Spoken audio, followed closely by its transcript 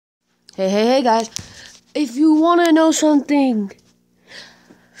Hey guys, if you want to know something,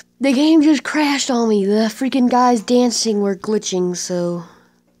 the game just crashed on me. The freaking guys dancing were glitching, so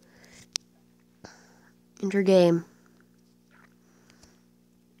enter game.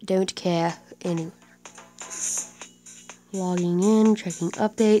 Don't care. Anyway. Logging in, checking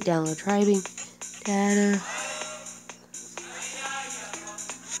update, download tribing, data.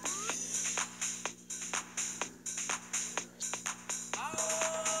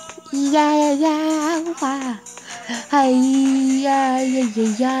 Yeah. Hi,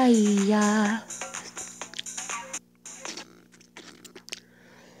 yeah.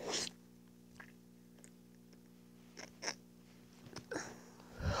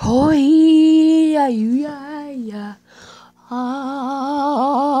 Hoi, yeah.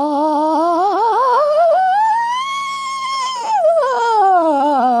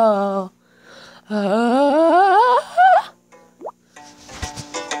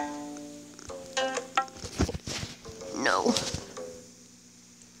 No.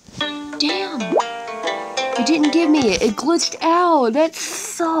 Damn. It didn't give me it. It glitched out. That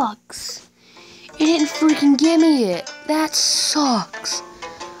sucks. It didn't freaking give me it. That sucks.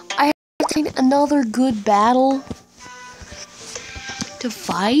 I have to find another good battle to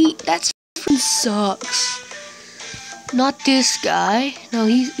fight? That freaking sucks. Not this guy. No,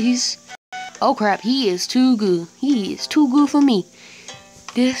 he's... Oh crap, he is too good. He is too good for me.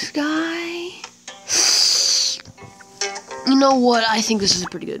 This guy... You know what? I think this is a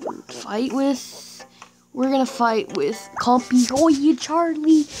pretty good fight with. We're gonna fight with Compy. Oh yeah,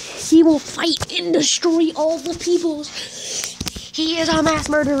 Charlie. He will fight and destroy all the peoples. He is a mass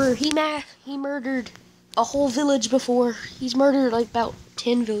murderer. He murdered a whole village before. He's murdered like about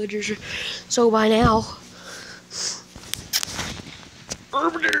 10 villagers or so by now.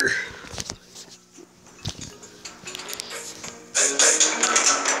 Murder.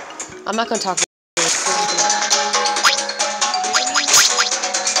 I'm not gonna talk.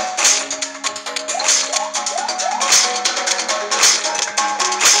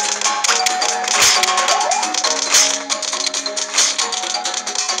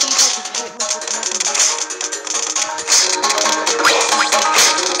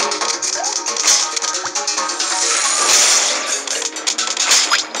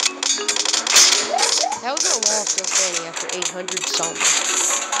 That was a wall still standing after 800 something.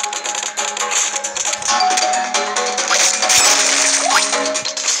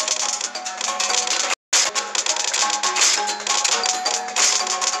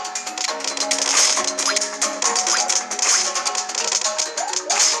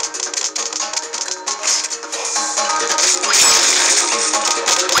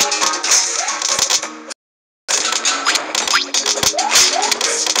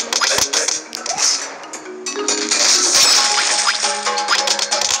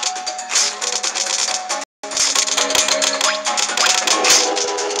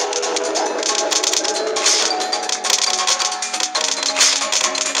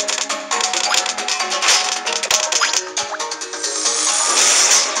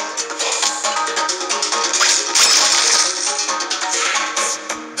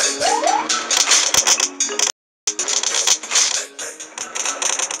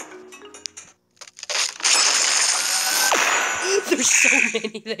 There's so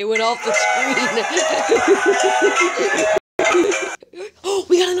many, they went off the screen. Oh,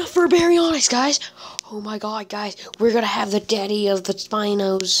 we got enough for a Baryonyx, guys. Oh my god, guys. We're gonna have the daddy of the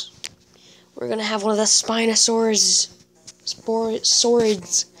Spinos. We're gonna have one of the Spinosaurs.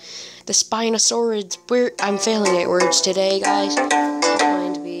 The Spinosaurids. I'm failing at words today, guys. Don't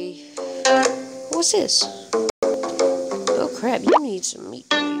mind me. What's this? Oh crap, you need some meat.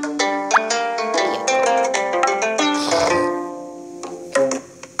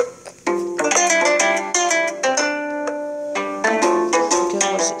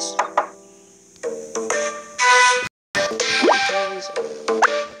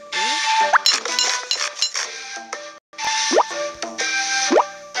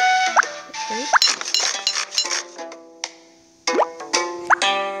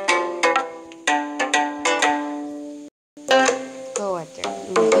 Go out there.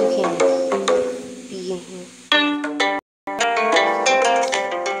 You can be in here.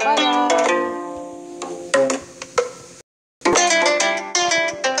 Bye-bye.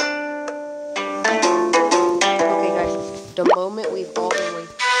 Okay, guys. The moment we've all been waiting.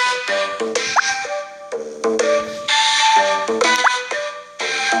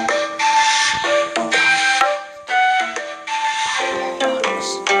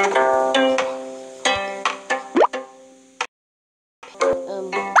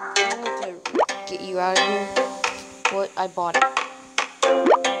 I have to get you out of here. What? I bought it.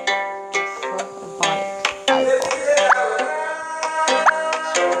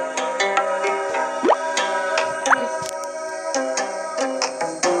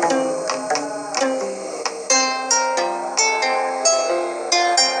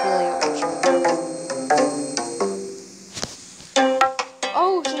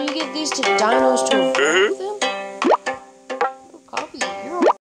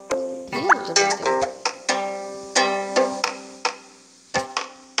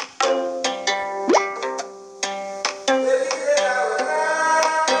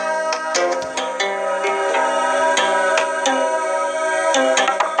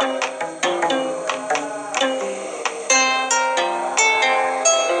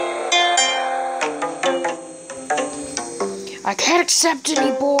 I can't accept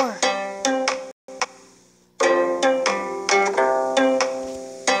anymore.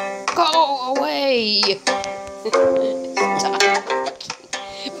 Go away.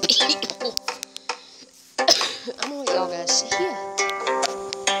 People. I'm gonna let y'all guys sit here.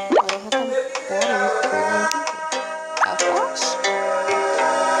 I don't have to bother with people. Have thoughts?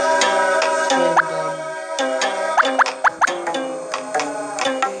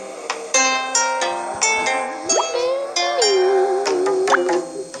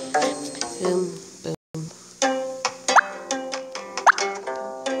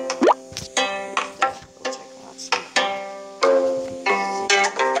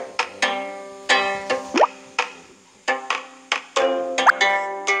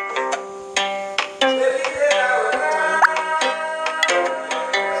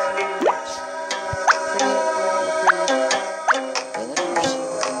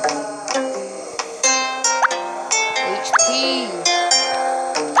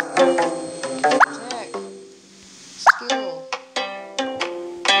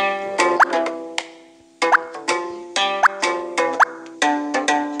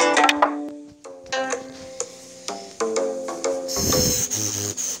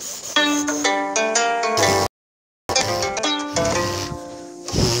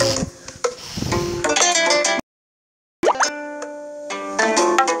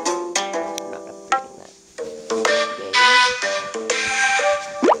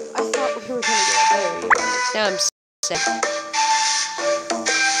 Now I'm sick.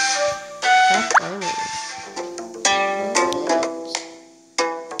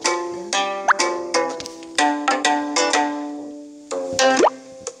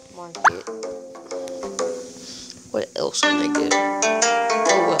 Market. What else can I get?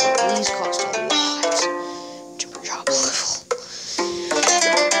 Oh well, these cost a lot to per job level.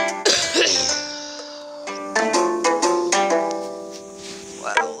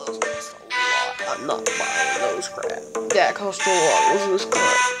 Wow, those cost a lot. I'm not buying those crap. That cost a lot. What's this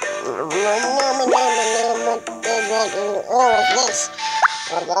crap? All of this.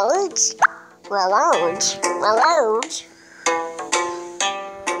 Reloads. Reloads. Reloads.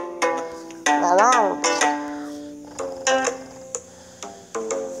 Reloads.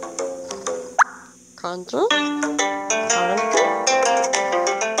 Control. Control.